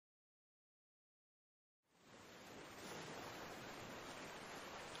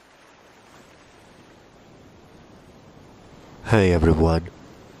Hey everyone,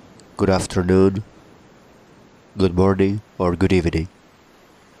 good afternoon, good morning, or good evening.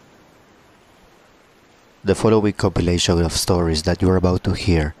 The following compilation of stories that you're about to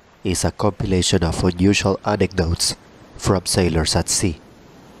hear is a compilation of unusual anecdotes from sailors at sea.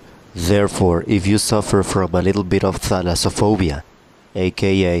 Therefore, if you suffer from a little bit of thalassophobia,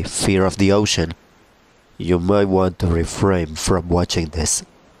 aka fear of the ocean, you might want to refrain from watching this.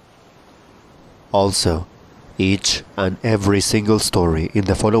 Also, each and every single story in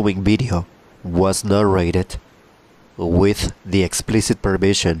the following video was narrated with the explicit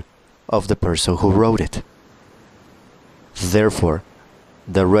permission of the person who wrote it. Therefore,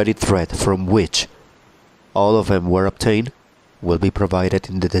 the Reddit thread from which all of them were obtained will be provided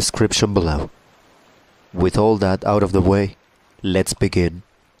in the description below. With all that out of the way, let's begin.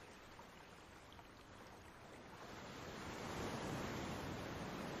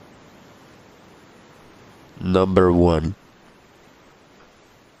 Number 1.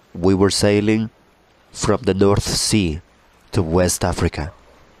 We were sailing from the North Sea to West Africa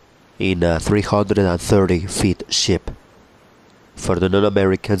in a 330 feet ship. For the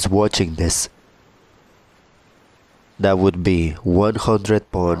non-Americans watching this, that would be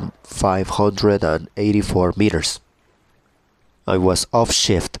 100.584 meters. I was off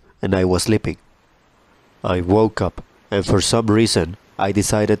shift and I was sleeping. I woke up and for some reason I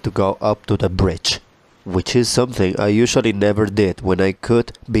decided to go up to the bridge, which is something I usually never did when I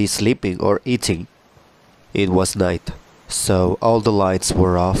could be sleeping or eating. It was night, so all the lights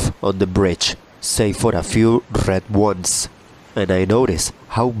were off on the bridge, save for a few red ones, and I noticed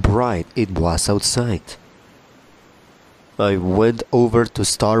how bright it was outside. I went over to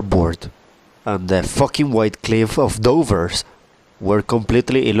starboard, and the fucking white cliff of Dovers were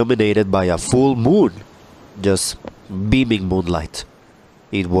completely illuminated by a full moon, just beaming moonlight.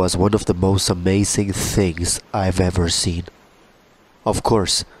 It was one of the most amazing things I've ever seen. Of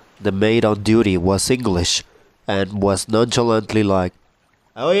course, the maid on duty was English and was nonchalantly like,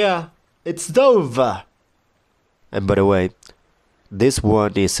 "Oh yeah, it's Dover." And by the way, this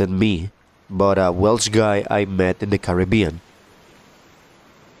one isn't me, but a Welsh guy I met in the Caribbean.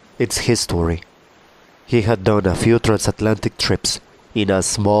 It's his story. He had done a few transatlantic trips in a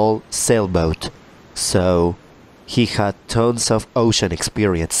small sailboat, so he had tons of ocean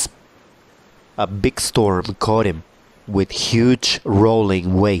experience. A big storm caught him with huge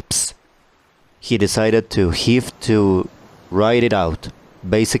rolling waves. He decided to heave to ride it out,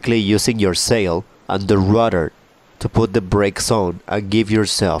 basically using your sail and the rudder to put the brakes on and give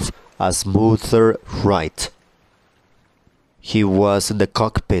yourself a smoother ride. He was in the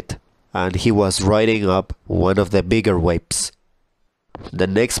cockpit and he was riding up one of the bigger waves. The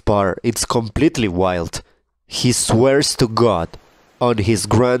next part, it's completely wild. He swears to God on his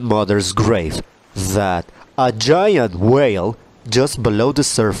grandmother's grave that a giant whale just below the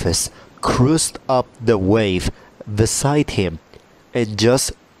surface cruised up the wave beside him and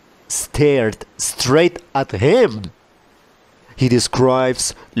just stared straight at him. He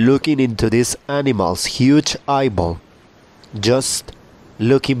describes looking into this animal's huge eyeball, just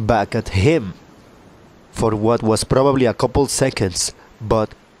looking back at him for what was probably a couple seconds,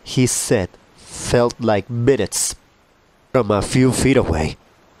 but he said felt like minutes from a few feet away.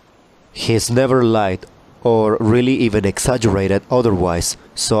 He's never lied or really even exaggerated otherwise,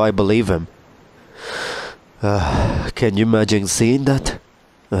 so I believe him. Can you imagine seeing that?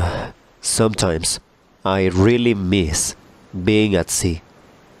 Sometimes I really miss being at sea.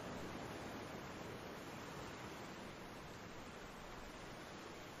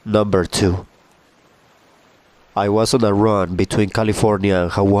 Number 2. I was on a run between California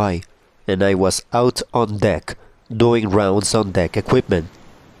and Hawaii, and I was out on deck doing rounds on deck equipment,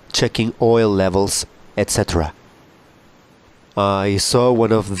 checking oil levels, etc. I saw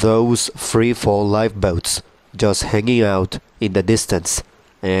one of those free fall lifeboats just hanging out in the distance,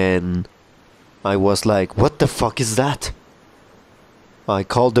 and I was like, what the fuck is that? I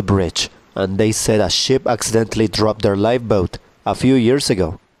called the bridge and they said a ship accidentally dropped their lifeboat a few years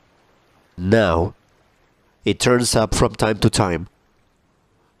ago. Now, it turns up from time to time.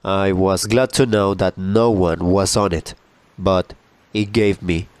 I was glad to know that no one was on it, but it gave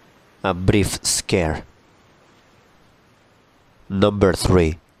me a brief scare. Number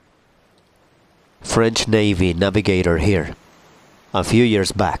 3. French Navy navigator here. A few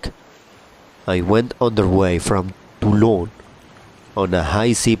years back, I went underway from Toulon on a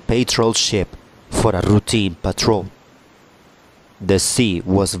high-sea patrol ship for a routine patrol. The sea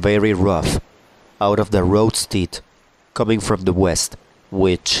was very rough, out of the roadstead, coming from the west,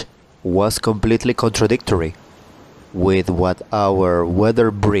 which was completely contradictory with what our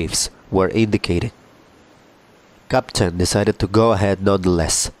weather briefs were indicating. captain decided to go ahead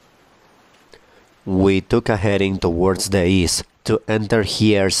nonetheless. We took a heading towards the east to enter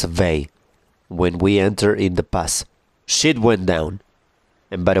Hyeres Bay. When we entered in the pass, shit went down.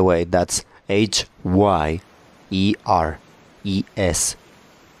 And by the way, that's Hyeres,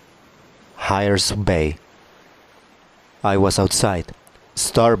 Hyeres Bay. I was outside,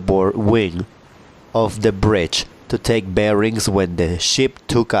 starboard wing of the bridge, to take bearings when the ship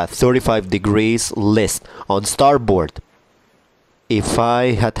took a 35 degrees list on starboard. If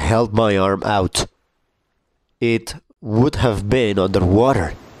I had held my arm out, it would have been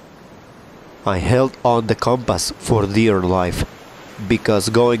underwater. I held on the compass for dear life, because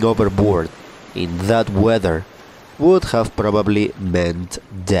going overboard in that weather would have probably meant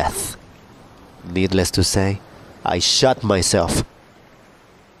death. Needless to say, I shot myself.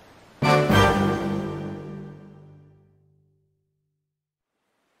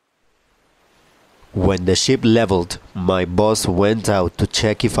 When the ship leveled, my boss went out to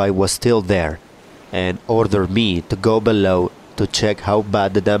check if I was still there and ordered me to go below to check how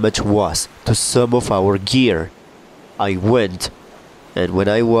bad the damage was to some of our gear. I went, and when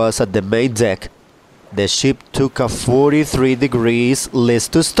I was at the main deck, the ship took a 43 degrees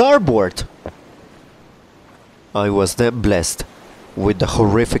list to starboard. I was then blessed with the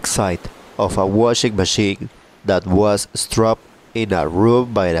horrific sight of a washing machine that was strapped in a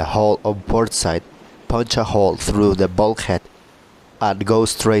room by the hull on port side, punch a hole through the bulkhead and go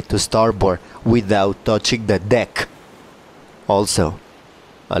straight to starboard without touching the deck. Also,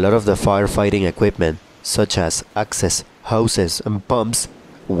 a lot of the firefighting equipment, such as axes, hoses and pumps,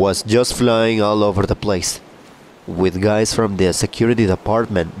 was just flying all over the place, with guys from the security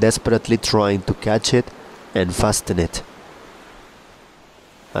department desperately trying to catch it and fasten it.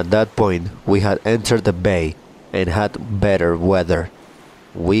 At that point, we had entered the bay and had better weather.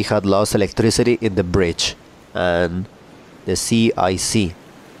 We had lost electricity in the bridge and the CIC,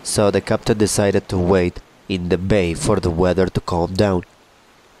 so the captain decided to wait in the bay for the weather to calm down.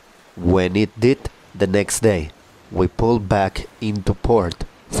 When it did, the next day, we pulled back into port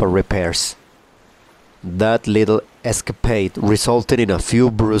for repairs. That little escapade resulted in a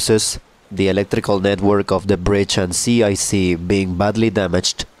few bruises, the electrical network of the bridge and CIC being badly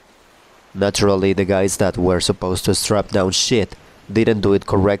damaged. Naturally, the guys that were supposed to strap down shit didn't do it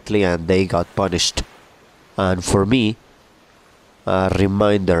correctly and they got punished. And for me, a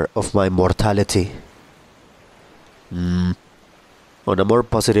reminder of my mortality. On a more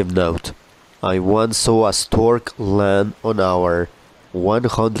positive note, I once saw a stork land on our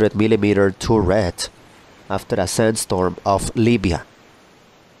 100mm turret after a sandstorm off Libya,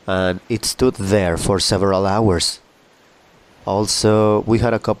 and it stood there for several hours. Also, we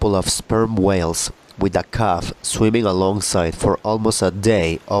had a couple of sperm whales with a calf swimming alongside for almost a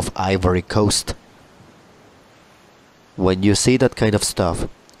day off Ivory Coast. When you see that kind of stuff,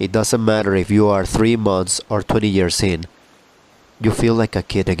 it doesn't matter if you are 3 months or 20 years in, you feel like a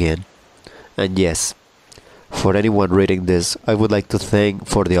kid again. And yes, for anyone reading this, I would like to thank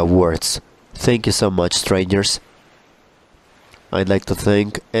for the awards. Thank you so much, strangers. I'd like to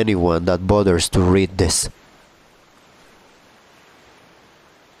thank anyone that bothers to read this.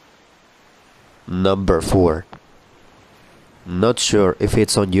 Number 4. Not sure if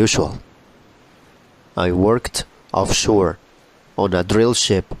it's unusual. I worked offshore on a drill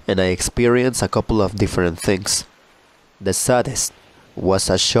ship and I experienced a couple of different things. The saddest was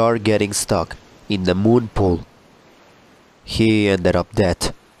a shark getting stuck in the moon pool. He ended up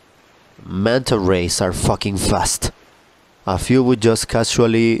dead. Manta rays are fucking fast. A few would just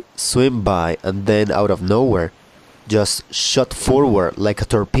casually swim by and then out of nowhere just shot forward like a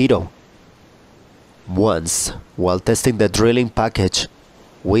torpedo. Once, while testing the drilling package,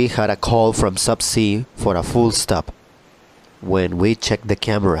 we had a call from subsea for a full stop. When we checked the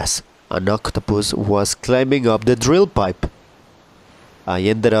cameras, an octopus was climbing up the drill pipe. I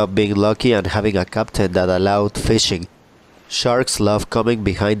ended up being lucky and having a captain that allowed fishing. Sharks love coming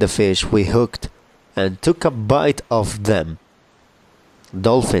behind the fish we hooked and took a bite of them.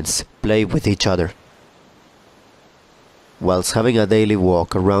 Dolphins play with each other. Whilst having a daily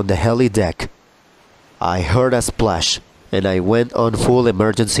walk around the heli deck, I heard a splash and I went on full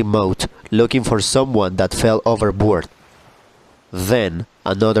emergency mode looking for someone that fell overboard. Then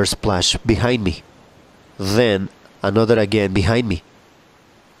another splash behind me. Then another again behind me.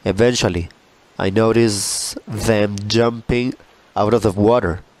 Eventually, I noticed them jumping out of the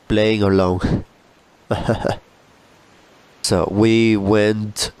water, playing along. So we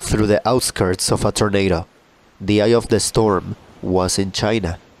went through the outskirts of a tornado. The eye of the storm was in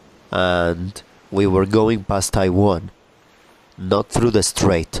China, and we were going past Taiwan, not through the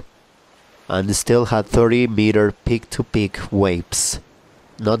strait. and still had 30-meter peak-to-peak waves.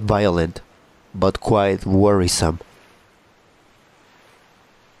 Not violent, but quite worrisome.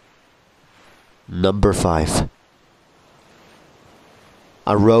 Number 5.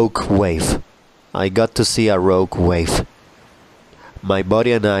 A rogue wave. I got to see a rogue wave. My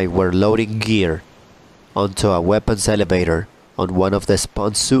buddy and I were loading gear onto a weapons elevator on one of the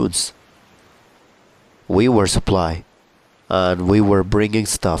pontoons. We were supply, and we were bringing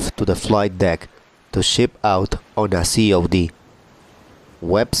stuff to the flight deck to ship out on a COD.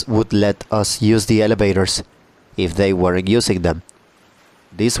 Webs would let us use the elevators if they weren't using them.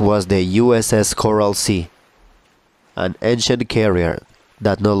 This was the USS Coral Sea, an ancient carrier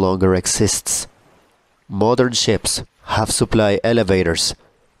that no longer exists. Modern ships have supply elevators,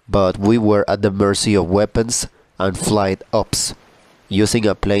 but we were at the mercy of weapons and flight ops, using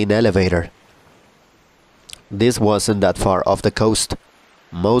a plain elevator. This wasn't that far off the coast.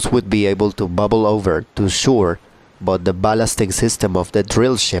 Most would be able to bubble over to shore, but the ballasting system of the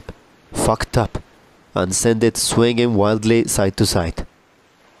drill ship fucked up and sent it swinging wildly side to side.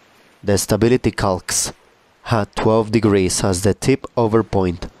 The stability calcs had 12 degrees as the tip-over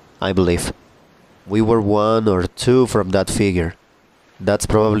point, I believe. We were 1 or 2 from that figure. That's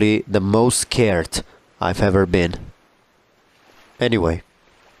probably the most scared I've ever been. Anyway,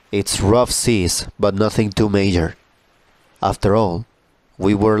 it's rough seas, but nothing too major. After all,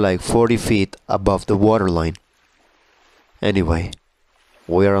 we were like 40 feet above the waterline. Anyway,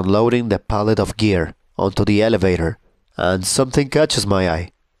 we are unloading the pallet of gear onto the elevator, and something catches my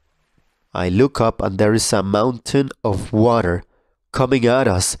eye. I look up and there is a mountain of water coming at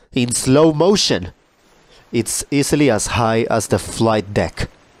us in slow motion. It's easily as high as the flight deck.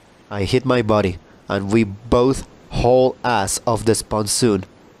 I hit my buddy and we both haul ass off this pontoon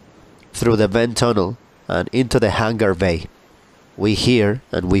through the vent tunnel and into the hangar bay. We hear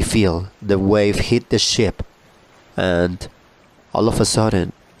and we feel the wave hit the ship, and all of a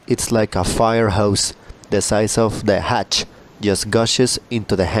sudden it's like a fire hose the size of the hatch just gushes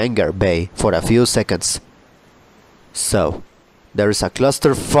into the hangar bay for a few seconds. So, there's a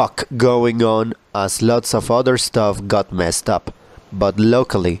clusterfuck going on as lots of other stuff got messed up, but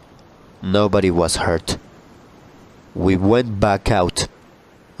luckily, nobody was hurt. We went back out,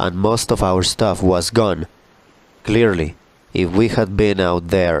 and most of our stuff was gone. Clearly, if we had been out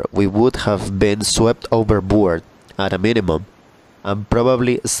there, we would have been swept overboard at a minimum, and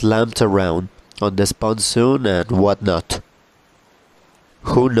probably slammed around on the pontoon and whatnot.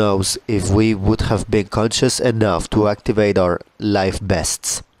 Who knows if we would have been conscious enough to activate our life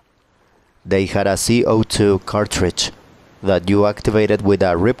vests. They had a CO2 cartridge that you activated with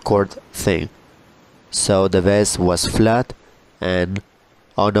a ripcord thing, so the vest was flat and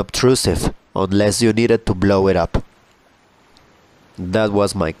unobtrusive unless you needed to blow it up. That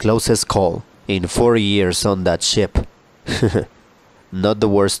was my closest call in 4 years on that ship. Not the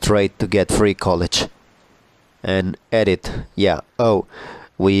worst trade to get free college. And edit, yeah, oh,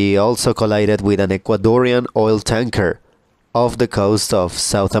 we also collided with an Ecuadorian oil tanker off the coast of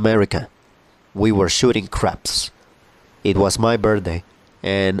South America. We were shooting craps. It was my birthday,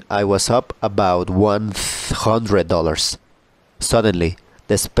 and I was up about $100. Suddenly,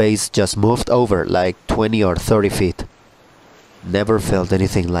 the space just moved over like 20 or 30 feet. Never felt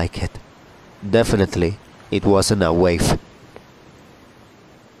anything like it. Definitely, it wasn't a wave.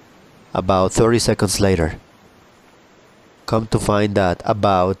 About 30 seconds later, come to find that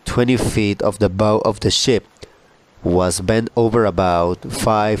about 20 feet of the bow of the ship was bent over about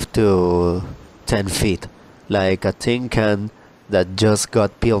 5 to 10 feet, like a tin can that just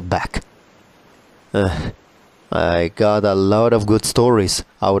got peeled back. I got a lot of good stories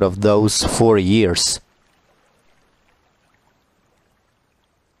out of those 4 years.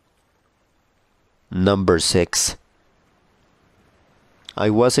 Number 6. I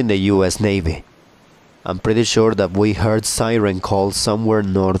was in the US Navy. I'm pretty sure that we heard siren calls somewhere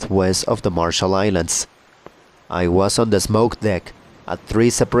northwest of the Marshall Islands. I was on the smoke deck at 3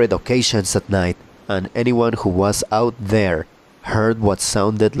 separate occasions at night, and anyone who was out there heard what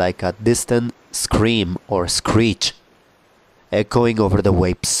sounded like a distant scream or screech, echoing over the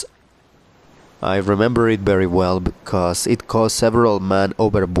waves. I remember it very well because it caused several man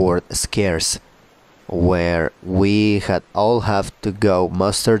overboard scares, where we had all have to go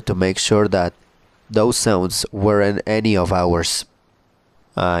muster to make sure that those sounds weren't any of ours.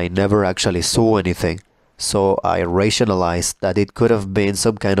 I never actually saw anything, so I rationalized that it could have been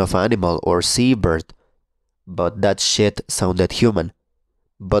some kind of animal or seabird, but that shit sounded human,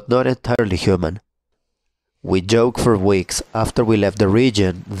 but not entirely human. We joked for weeks after we left the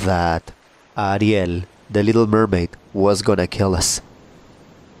region that Ariel, the little mermaid, was gonna kill us.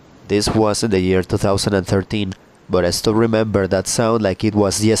 This was in the year 2013, but I still remember that sound like it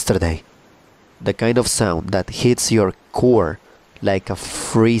was yesterday. The kind of sound that hits your core like a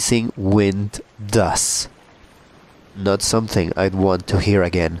freezing wind does. Not something I'd want to hear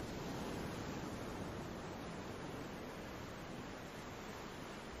again.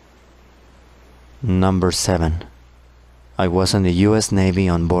 Number 7. I was in the US Navy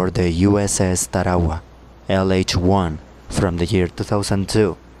on board the USS Tarawa, LH-1, from the year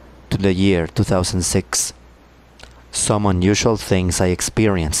 2002 to the year 2006. Some unusual things I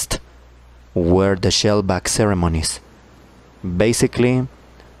experienced were the shellback ceremonies. Basically,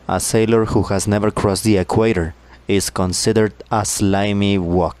 a sailor who has never crossed the equator is considered a slimy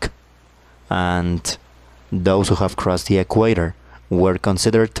wok, and those who have crossed the equator were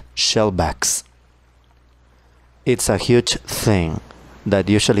considered shellbacks. It's a huge thing that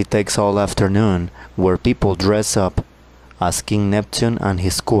usually takes all afternoon, where people dress up as King Neptune and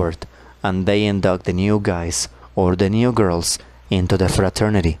his court, and they induct the new guys or the new girls into the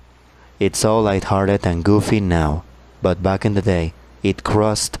fraternity. It's all lighthearted and goofy now, but back in the day, it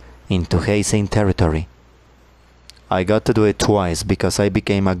crossed into hazing territory. I got to do it twice because I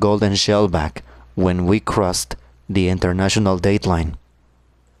became a golden shellback when we crossed the international dateline.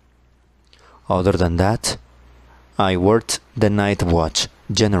 Other than that, I worked the night watch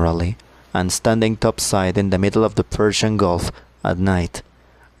generally, and standing topside in the middle of the Persian Gulf at night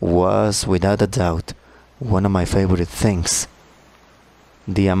was, without a doubt, one of my favorite things.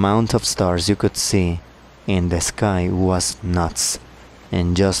 The amount of stars you could see in the sky was nuts,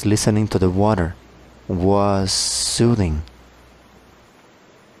 and just listening to the water was soothing.